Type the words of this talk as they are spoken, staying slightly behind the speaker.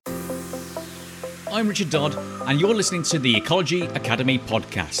I'm Richard Dodd, and you're listening to the Ecology Academy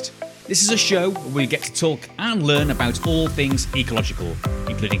podcast. This is a show where we get to talk and learn about all things ecological,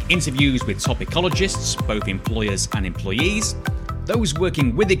 including interviews with top ecologists, both employers and employees, those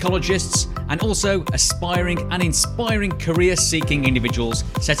working with ecologists, and also aspiring and inspiring career-seeking individuals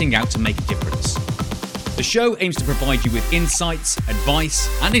setting out to make a difference. The show aims to provide you with insights, advice,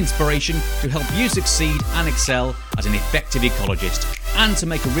 and inspiration to help you succeed and excel as an effective ecologist and to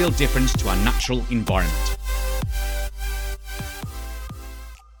make a real difference to our natural environment.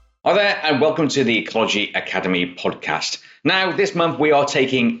 Hi there, and welcome to the Ecology Academy podcast. Now, this month we are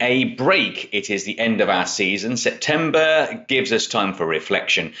taking a break. It is the end of our season. September gives us time for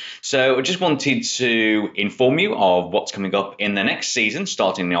reflection. So I just wanted to inform you of what's coming up in the next season,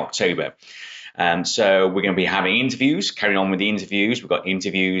 starting in October. So we're going to be having interviews, carrying on with the interviews. We've got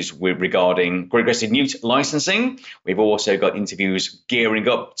interviews regarding Great Crested Newt licensing. We've also got interviews gearing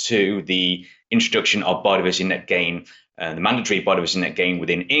up to the introduction of biodiversity net gain, the mandatory biodiversity net gain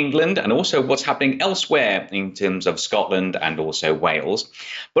within England, and also what's happening elsewhere in terms of Scotland and also Wales.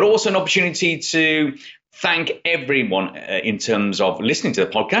 But also an opportunity to thank everyone in terms of listening to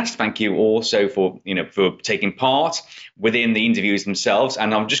the podcast. Thank you also for taking part within the interviews themselves.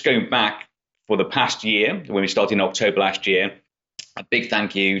 And I'm just going back for the past year, when we started in October last year. A big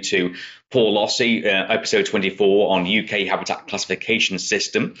thank you to Paul Lossy, episode 24 on UK habitat classification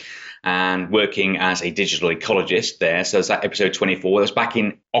system and working as a digital ecologist there. So that's that episode 24. That was back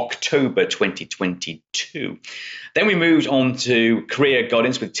in October 2022. Then we moved on to career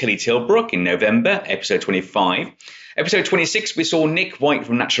guidance with Tilly Tilbrook in November, episode 25. Episode 26, we saw Nick White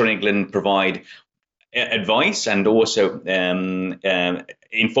from Natural England provide advice and also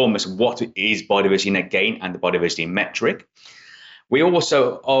inform us what is biodiversity net gain and the biodiversity metric. We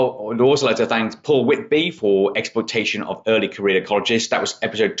also would also like to thank Paul Whitby for exploitation of early career ecologists. That was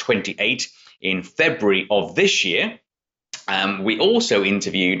episode 28 in February of this year. We also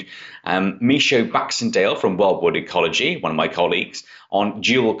interviewed Misho Baxendale from Wildwood Ecology, one of my colleagues, on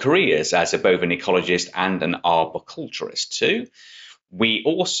dual careers as both an ecologist and an arboriculturist too. We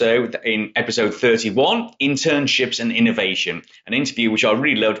also, in episode 31, internships and innovation, an interview which I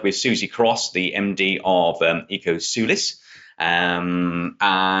really loved with Susie Cross, the MD of EcoSulis. And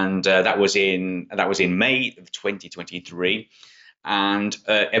that was in May of 2023. And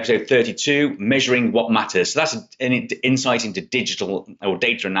episode 32, measuring what matters. So that's an insight into digital or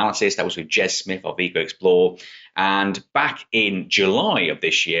data analysis. That was with Jez Smith of EcoExplore. And back in July of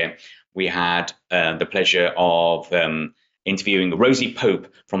this year, we had the pleasure of interviewing Rosie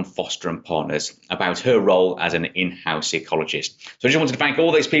Pope from Foster and Partners about her role as an in-house ecologist. So I just wanted to thank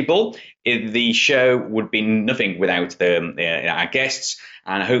all those people. The show would be nothing without our guests,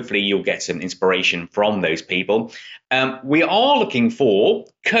 and hopefully you'll get some inspiration from those people. We are looking for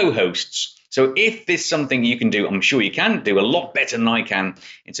co-hosts. So if there's something you can do, I'm sure you can do a lot better than I can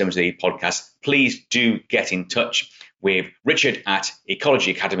in terms of the podcast, please do get in touch with Richard at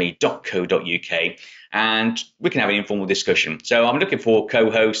ecologyacademy.co.uk, and we can have an informal discussion. So I'm looking for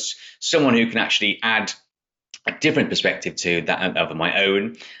co-hosts, someone who can actually add a different perspective to that of my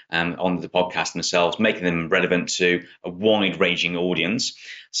own on the podcast themselves, making them relevant to a wide-ranging audience.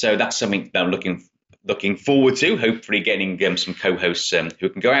 So that's something that I'm looking forward to, hopefully getting some co-hosts who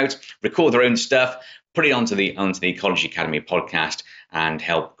can go out, record their own stuff, put it onto the Ecology Academy podcast and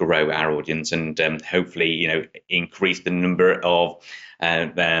help grow our audience and hopefully, increase the number of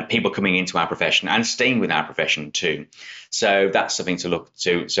people coming into our profession and staying with our profession too. So that's something to look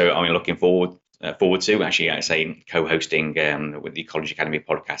to. So I'm looking forward to actually, co-hosting with the Ecology Academy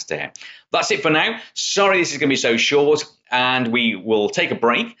podcast there. That's it for now. Sorry this is going to be so short, and we will take a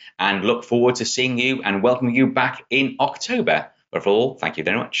break and look forward to seeing you and welcoming you back in October. But for all, thank you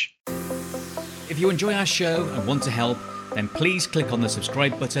very much. If you enjoy our show and want to help, then please click on the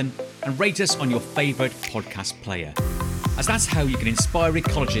subscribe button and rate us on your favourite podcast player, as that's how you can inspire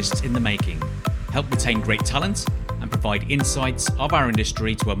ecologists in the making, help retain great talent, and provide insights of our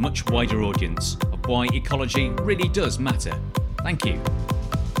industry to a much wider audience of why ecology really does matter. Thank you.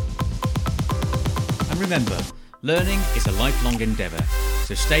 And remember, learning is a lifelong endeavour,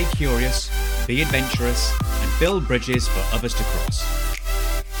 so stay curious, be adventurous, and build bridges for others to cross.